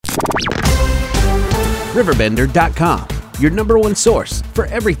Riverbender.com, your number one source for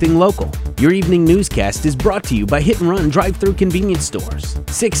everything local. Your evening newscast is brought to you by Hit and Run drive-through convenience stores.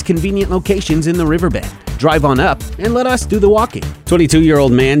 6 convenient locations in the Riverbend. Drive on up and let us do the walking.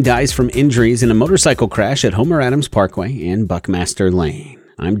 22-year-old man dies from injuries in a motorcycle crash at Homer Adams Parkway and Buckmaster Lane.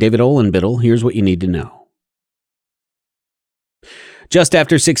 I'm David Olenbittle. Here's what you need to know. Just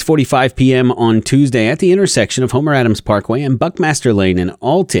after 6:45 p.m. on Tuesday at the intersection of Homer Adams Parkway and Buckmaster Lane in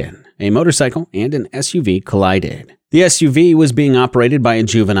Alton, a motorcycle and an SUV collided. The SUV was being operated by a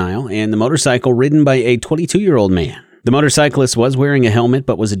juvenile and the motorcycle ridden by a 22-year-old man. The motorcyclist was wearing a helmet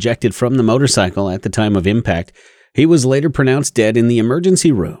but was ejected from the motorcycle at the time of impact. He was later pronounced dead in the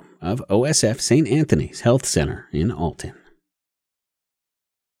emergency room of OSF St. Anthony's Health Center in Alton.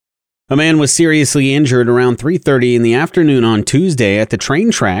 A man was seriously injured around 3:30 in the afternoon on Tuesday at the train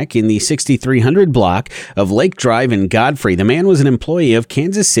track in the 6300 block of Lake Drive in Godfrey. The man was an employee of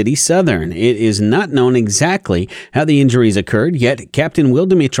Kansas City Southern. It is not known exactly how the injuries occurred, yet Captain Will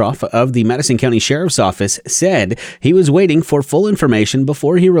Dimitrov of the Madison County Sheriff's Office said he was waiting for full information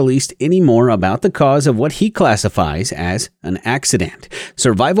before he released any more about the cause of what he classifies as an accident.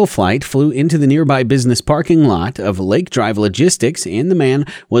 Survival flight flew into the nearby business parking lot of Lake Drive Logistics, and the man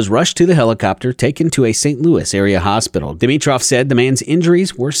was rushed to the helicopter taken to a St. Louis area hospital. Dimitrov said the man's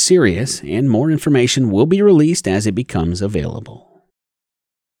injuries were serious and more information will be released as it becomes available.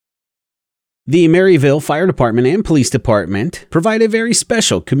 The Maryville Fire Department and Police Department provide a very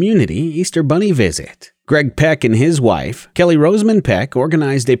special community Easter Bunny visit. Greg Peck and his wife, Kelly Roseman Peck,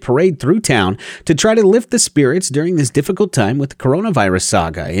 organized a parade through town to try to lift the spirits during this difficult time with the coronavirus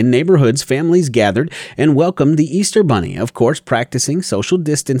saga. In neighborhoods, families gathered and welcomed the Easter Bunny, of course practicing social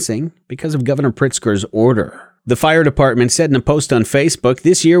distancing because of Governor Pritzker's order. The fire department said in a post on Facebook,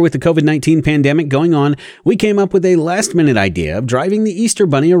 "This year with the COVID-19 pandemic going on, we came up with a last-minute idea of driving the Easter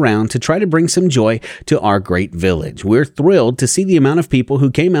Bunny around to try to bring some joy to our great village. We're thrilled to see the amount of people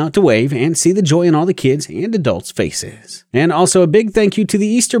who came out to wave and see the joy in all the kids and adults' faces." And also a big thank you to the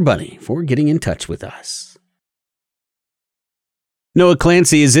Easter Bunny for getting in touch with us. Noah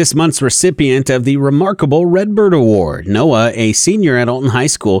Clancy is this month's recipient of the Remarkable Redbird Award. Noah, a senior at Alton High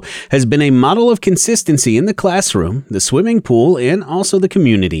School, has been a model of consistency in the classroom, the swimming pool, and also the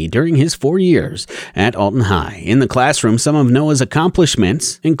community during his 4 years at Alton High. In the classroom, some of Noah's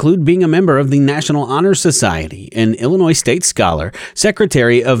accomplishments include being a member of the National Honor Society, an Illinois State Scholar,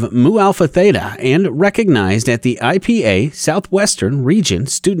 secretary of Mu Alpha Theta, and recognized at the IPA Southwestern Region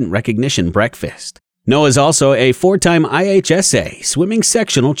Student Recognition Breakfast. Noah is also a 4-time IHSA swimming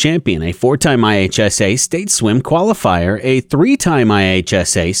sectional champion, a 4-time IHSA state swim qualifier, a 3-time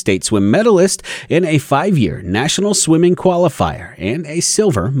IHSA state swim medalist, and a 5-year national swimming qualifier, and a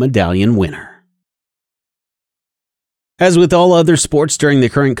silver medallion winner. As with all other sports during the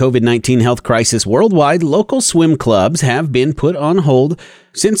current COVID-19 health crisis worldwide, local swim clubs have been put on hold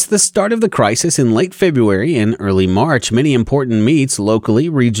since the start of the crisis in late February and early March. Many important meets locally,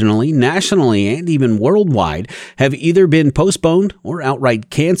 regionally, nationally, and even worldwide have either been postponed or outright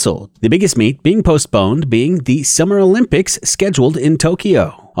canceled. The biggest meet being postponed being the Summer Olympics scheduled in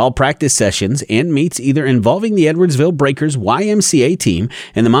Tokyo. All practice sessions and meets either involving the Edwardsville Breakers YMCA team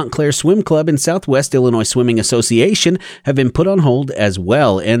and the Montclair Swim Club and Southwest Illinois Swimming Association have been put on hold as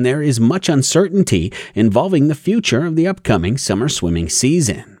well, and there is much uncertainty involving the future of the upcoming summer swimming season.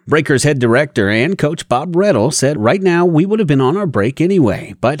 Breakers head director and coach Bob Rettel said, "Right now we would have been on our break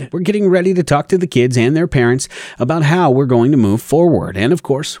anyway, but we're getting ready to talk to the kids and their parents about how we're going to move forward. And of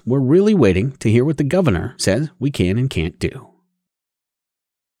course, we're really waiting to hear what the governor says we can and can't do."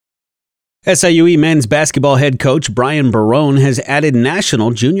 SIUE men's basketball head coach Brian Barone has added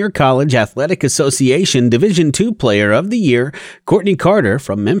National Junior College Athletic Association Division II Player of the Year Courtney Carter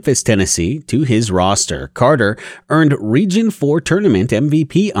from Memphis, Tennessee, to his roster. Carter earned Region 4 Tournament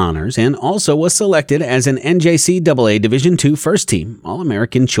MVP honors and also was selected as an NJCAA Division II First Team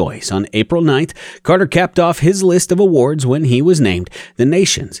All-American Choice. On April 9th, Carter capped off his list of awards when he was named the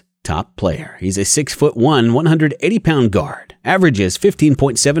nation's top player. He's a 6'1", 180-pound guard, averages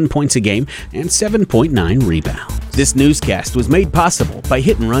 15.7 points a game and 7.9 rebounds. This newscast was made possible by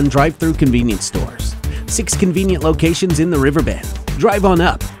Hit and Run drive-through convenience stores. 6 convenient locations in the Riverbend. Drive on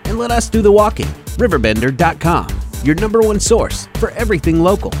up and let us do the walking. Riverbender.com, your number one source for everything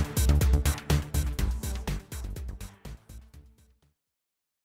local.